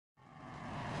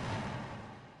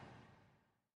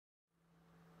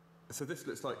So this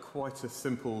looks like quite a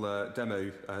simple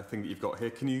demo thing that you've got here.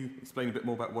 Can you explain a bit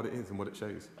more about what it is and what it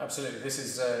shows? Absolutely. This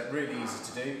is really easy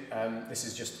to do. This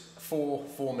is just four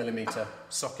 4mm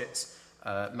sockets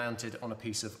mounted on a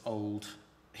piece of old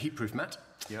heatproof mat.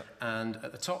 Yep. And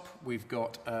at the top we've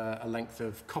got a length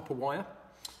of copper wire,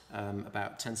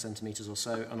 about 10 centimetres or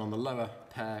so, and on the lower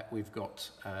pair we've got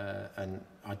an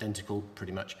identical,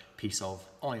 pretty much, piece of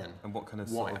iron. And what kind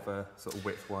of wire. sort of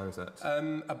width wire is that?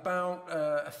 About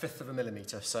 1/5 of a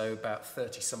millimetre, so about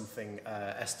 30-something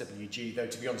SWG, though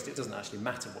to be honest it doesn't actually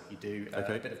matter what you do,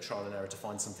 Okay. a bit of trial and error to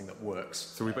find something that works.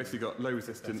 So we've basically got low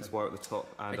resistance wire at the top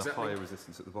and Exactly. a higher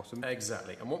resistance at the bottom.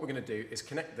 Exactly, and what we're going to do is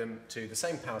connect them to the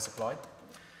same power supply,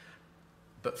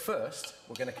 but first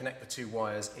we're going to connect the two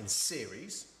wires in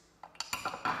series.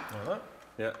 Like that.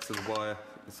 Yeah, so the wire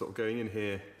is sort of going in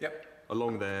here, Yep.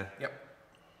 along there, Yep.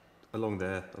 along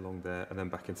there, and then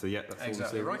back in. So yeah, that's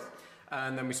Exactly all in series. right.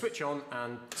 And then we switch on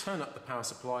and turn up the power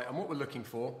supply, and what we're looking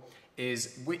for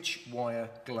is which wire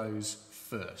glows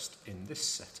first in this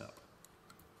setup.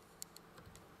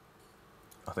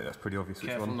 I think that's pretty obvious which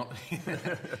Careful one. not,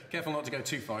 careful not to go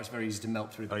too far, it's very easy to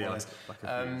melt through the wires. like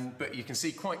a fuse. But you can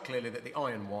see quite clearly that the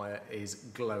iron wire is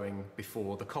glowing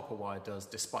before the copper wire does,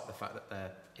 despite the fact that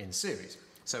they're in series.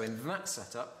 So in that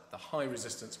setup, the high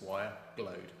resistance wire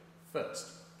glowed first.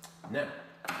 Now,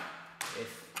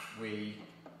 if we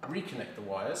reconnect the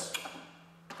wires,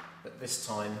 but this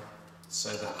time so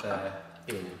that they're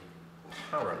in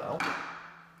parallel,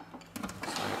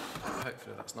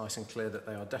 hopefully that's nice and clear that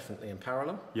they are definitely in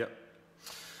parallel. Yep.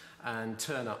 And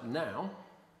turn up now.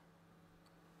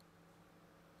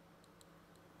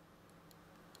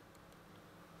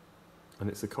 And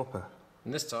it's the copper.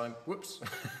 And this time, whoops.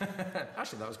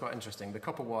 Actually, that was quite interesting. The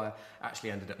copper wire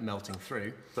actually ended up melting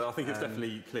through. So I think it's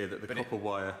definitely clear that the copper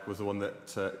wire was the one that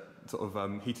sort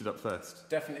of heated up first.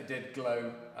 Definitely did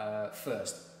glow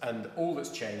first. And all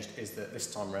that's changed is that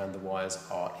this time around the wires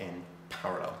are in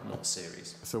parallel, not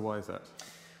series. So why is that?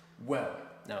 Well,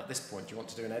 now at this point, do you want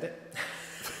to do an edit?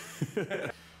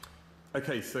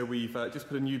 Okay, so we've just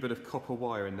put a new bit of copper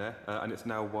wire in there, and it's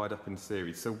now wired up in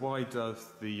series. So why does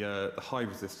the high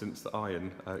resistance, the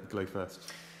iron, glow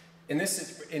first?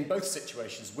 In both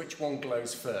situations, which one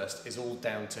glows first is all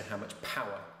down to how much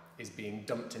power is being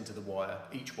dumped into the wire,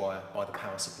 each wire, by the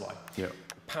power supply. Yeah.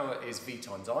 Power is V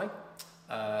times I,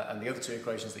 and the other two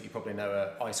equations that you probably know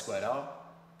are I squared R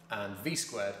and V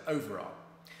squared over R.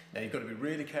 Now you've got to be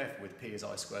really careful with P is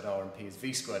I squared R and P is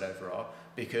V squared over R,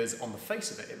 because on the face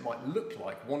of it, it might look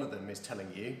like one of them is telling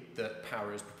you that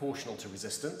power is proportional to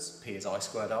resistance, P is I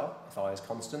squared R, if I is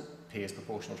constant, P is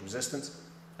proportional to resistance,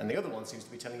 and the other one seems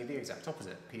to be telling you the exact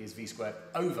opposite, P is V squared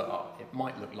over R. It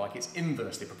might look like it's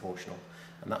inversely proportional,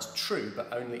 and that's true,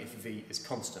 but only if V is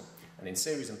constant. And in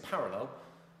series and parallel,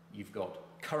 you've got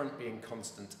current being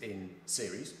constant in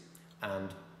series,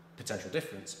 and potential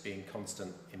difference being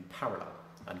constant in parallel.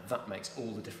 And that makes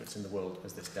all the difference in the world,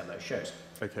 as this demo shows.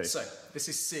 Okay. So this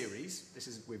is series.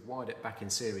 We've wired it back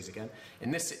in series again. In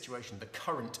this situation, the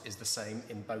current is the same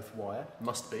in both wire.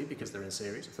 Must be, because they're in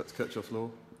series. So that's Kirchhoff's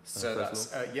law? So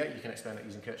that's yeah, you can explain it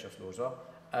using Kirchhoff's law as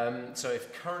well. So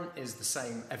if current is the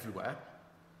same everywhere,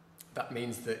 that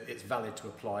means that it's valid to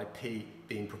apply P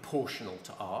being proportional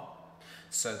to R.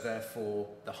 So therefore,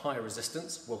 the higher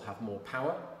resistance will have more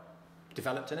power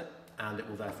developed in it, and it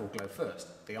will therefore glow first.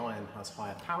 The iron has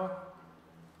higher power,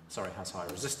 has higher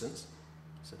resistance,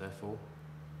 so therefore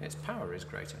its power is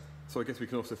greater. So I guess we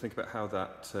can also think about how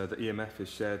that the EMF is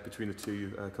shared between the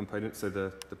two components. So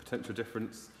the potential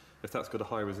difference, if that's got a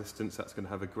higher resistance, that's going to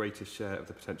have a greater share of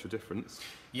the potential difference.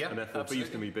 Yeah, and therefore absolutely. B is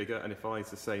going to be bigger, and if I is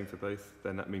the same for both,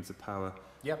 then that means the power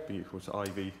being equal to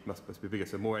IV must be bigger,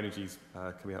 so more energy's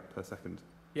coming out per second.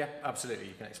 Yeah, absolutely,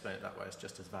 you can explain it that way, it's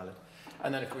just as valid.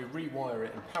 And then if we rewire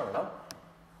it in parallel,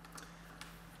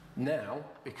 now,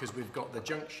 because we've got the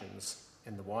junctions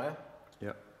in the wire,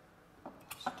 Yeah.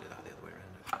 let's do that the other way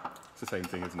around. It's the same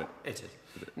thing, isn't it? It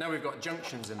is. Now we've got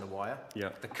junctions in the wire,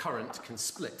 Yeah. the current can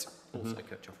split, also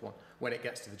Kirchhoff one, when it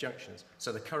gets to the junctions.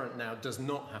 So the current now does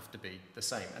not have to be the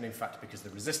same. And in fact, because the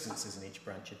resistances in each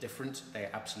branch are different, they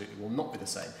absolutely will not be the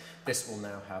same. This will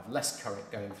now have less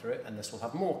current going through it, and this will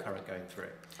have more current going through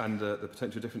it. And the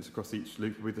potential difference across each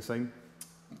loop will be the same?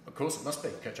 Of course, it must be,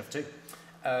 Kirchhoff 2.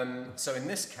 So in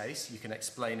this case, you can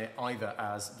explain it either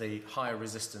as the higher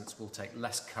resistance will take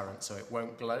less current, so it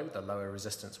won't glow, the lower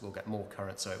resistance will get more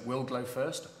current, so it will glow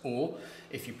first, or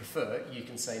if you prefer, you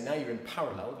can say now you're in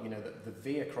parallel, you know that the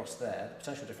V across there, the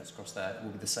potential difference across there, will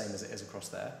be the same as it is across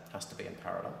there, it has to be in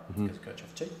parallel, because of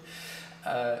Kirchhoff 2.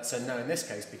 So now in this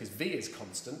case, because V is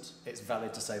constant, it's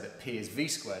valid to say that P is V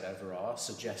squared over R,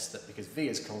 suggests that because V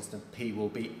is constant, P will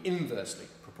be inversely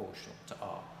proportional to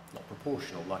R, not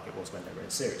proportional like it was when they were in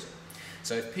series.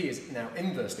 So if P is now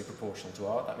inversely proportional to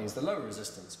R, that means the lower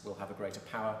resistance will have a greater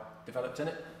power developed in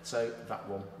it, so that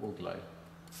one will glow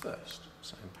first.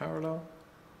 So in parallel,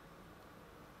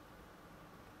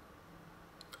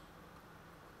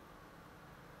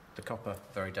 the copper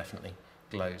very definitely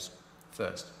glows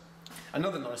first.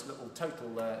 Another nice little,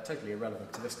 totally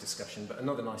irrelevant to this discussion, but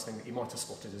another nice thing that you might have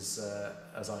spotted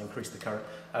as I increased the current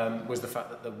was the fact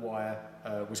that the wire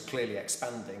was clearly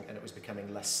expanding and it was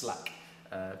becoming less slack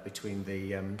between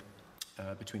the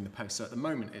posts. So at the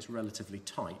moment it's relatively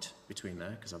tight between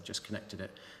there because I've just connected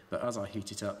it, but as I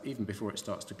heat it up, even before it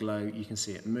starts to glow, you can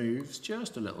see it moves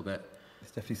just a little bit.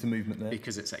 There's definitely some movement there.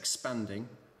 Because it's expanding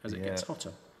as it gets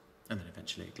hotter, and then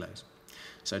eventually it glows.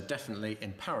 So definitely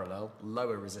in parallel,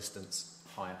 lower resistance,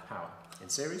 higher power. In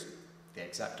series, the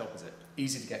exact opposite.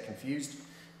 Easy to get confused,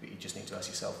 but you just need to ask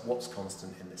yourself, what's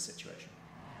constant in this situation?